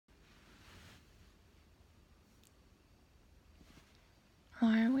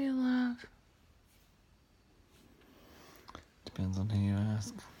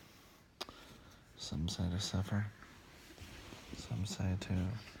say to suffer. Some say to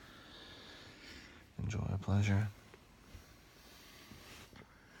enjoy a pleasure.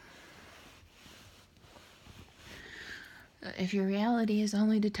 If your reality is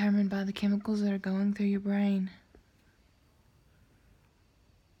only determined by the chemicals that are going through your brain,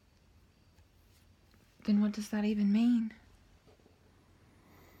 then what does that even mean?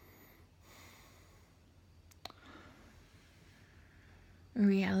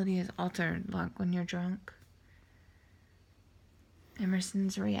 Reality is altered, like when you're drunk.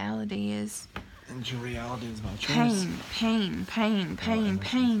 Emerson's reality is And your reality is my choice.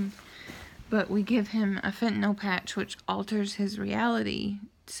 pain. But we give him a fentanyl patch which alters his reality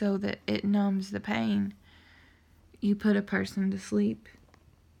so that it numbs the pain. You put a person to sleep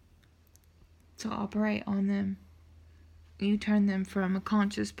to operate on them. You turn them from a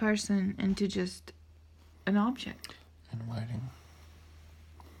conscious person into just an object. And waiting.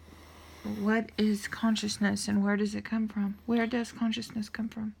 What is consciousness and where does it come from? Where does consciousness come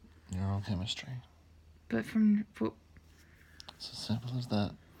from? Neurochemistry. But from... It's as simple as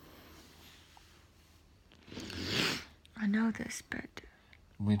that. I know this, but...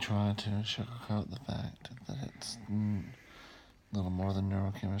 We try to sugarcoat the fact that it's little more than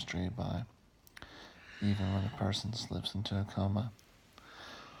neurochemistry by even when a person slips into a coma.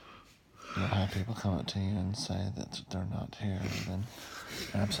 You'll have people come up to you and say that they're not here, and then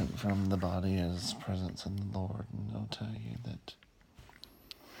absent from the body is presence in the Lord, and they'll tell you that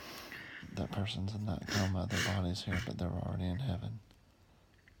that person's in that coma, their body's here, but they're already in heaven.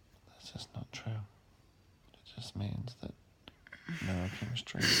 That's just not true. It just means that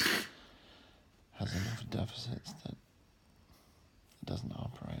neurochemistry has enough deficits that it doesn't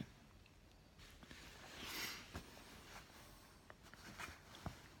operate.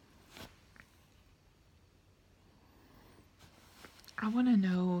 I want to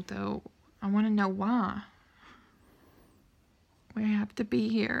know, though. I want to know why. We have to be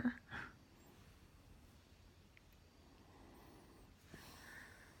here.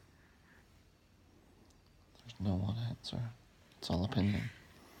 There's no one answer. It's all opinion.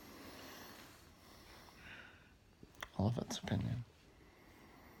 All of it's opinion.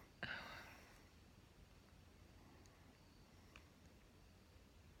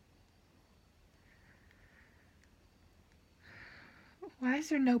 Why is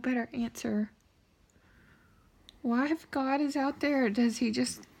there no better answer? Why, if God is out there, does he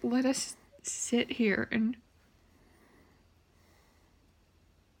just let us sit here and...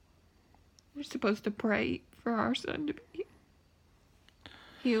 We're supposed to pray for our son to be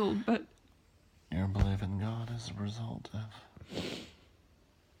healed, but... Your belief in God is a result of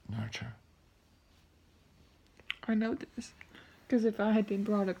nurture. I know this. Because if I had been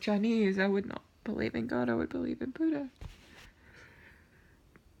brought up Chinese, I would not believe in God, I would believe in Buddha.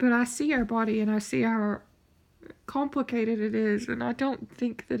 But I see our body and I see how complicated it is, and I don't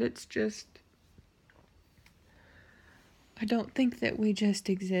think that it's just... I don't think that we just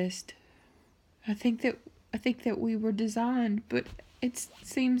exist. I think that we were designed, but it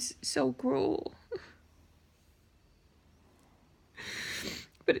seems so cruel.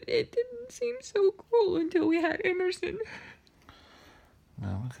 But it didn't seem so cruel until we had Emerson.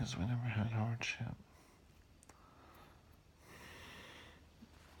 No, because we never had hardship.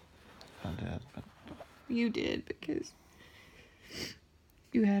 I did, but... You did, because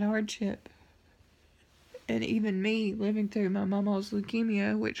you had hardship. And even me living through my mama's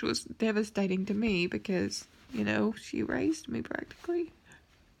leukemia, which was devastating to me because, you know, she raised me practically.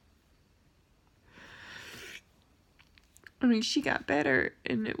 I mean, she got better,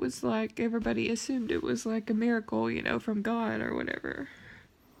 and it was like everybody assumed it was like a miracle, you know, from God or whatever.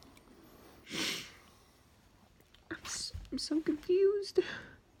 I'm so confused.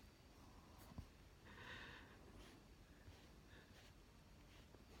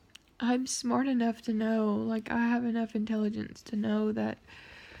 I'm smart enough to know, like, I have enough intelligence to know that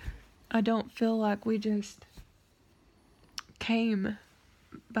I don't feel like we just came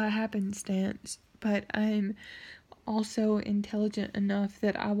by happenstance, but I'm also intelligent enough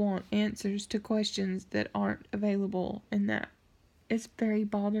that I want answers to questions that aren't available, and that is very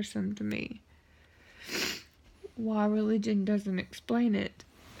bothersome to me. Why religion doesn't explain it.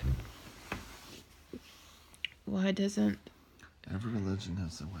 Why doesn't... Every religion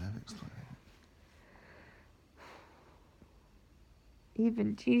has a way of explaining it.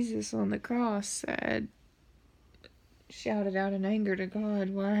 Even Jesus on the cross said, shouted out in anger to God,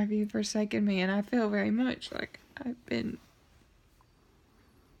 "Why have you forsaken me?" And I feel very much like I've been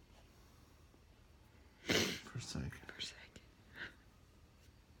Forsaken.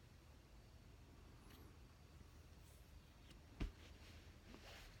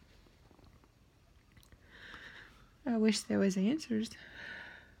 I wish there was answers.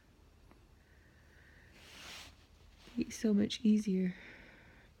 It'd be so much easier.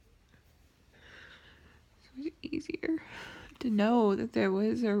 So much easier to know that there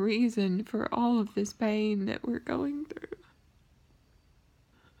was a reason for all of this pain that we're going through.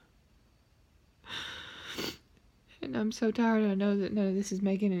 And I'm so tired. I know that none of this is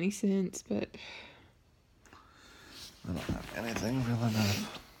making any sense, but I don't have anything real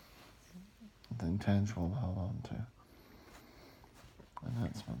enough. Nothing tangible to hold on to. And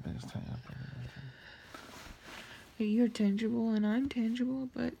that's my biggest hang up on everything. you're tangible and I'm tangible,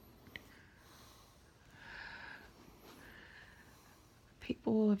 but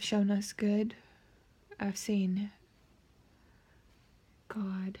people have shown us good. I've seen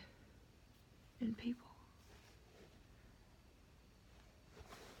God in people.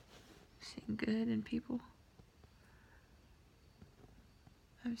 I've seen good in people.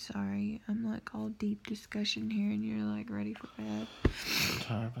 I'm sorry, I'm like all deep discussion here and you're like ready for bed. I'm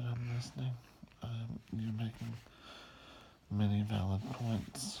tired, but I'm listening. You're making many valid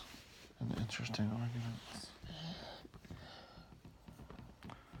points and interesting arguments.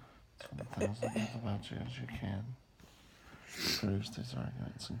 So as much about you as you can proves these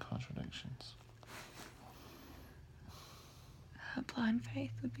arguments and contradictions. A blind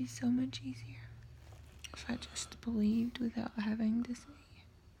faith would be so much easier if I just believed without having to see.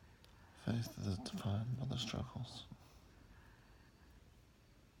 Faith is defined by the struggles.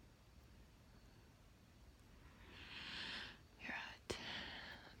 You're right.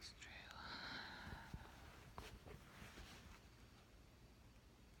 That's true.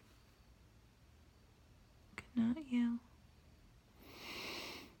 Good night, Yale.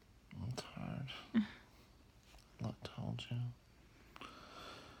 I'm tired. Like told you.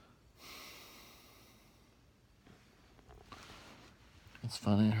 It's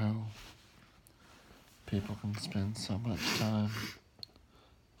funny how people can spend so much time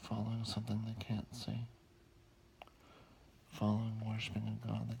following something they can't see. Following, worshiping a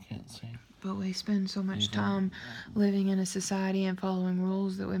God they can't see. But we spend so much Even- time living in a society and following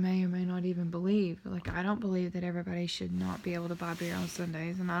rules that we may or may not even believe. Like, I don't believe that everybody should not be able to buy beer on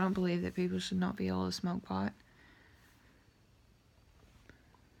Sundays, and I don't believe that people should not be able to smoke pot.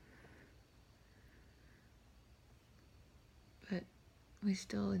 But we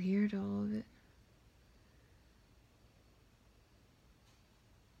still adhere to all of it.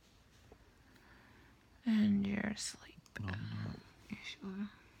 And you're asleep. No, I'm not. You sure?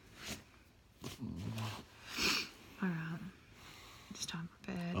 Alright. It's time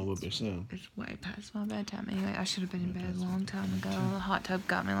for bed. I will be soon. It's way past my bedtime. Anyway, I should have been in bed a long time ago. The hot tub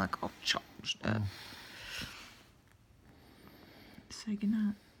got me like all charged up. Say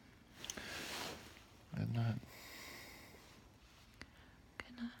goodnight.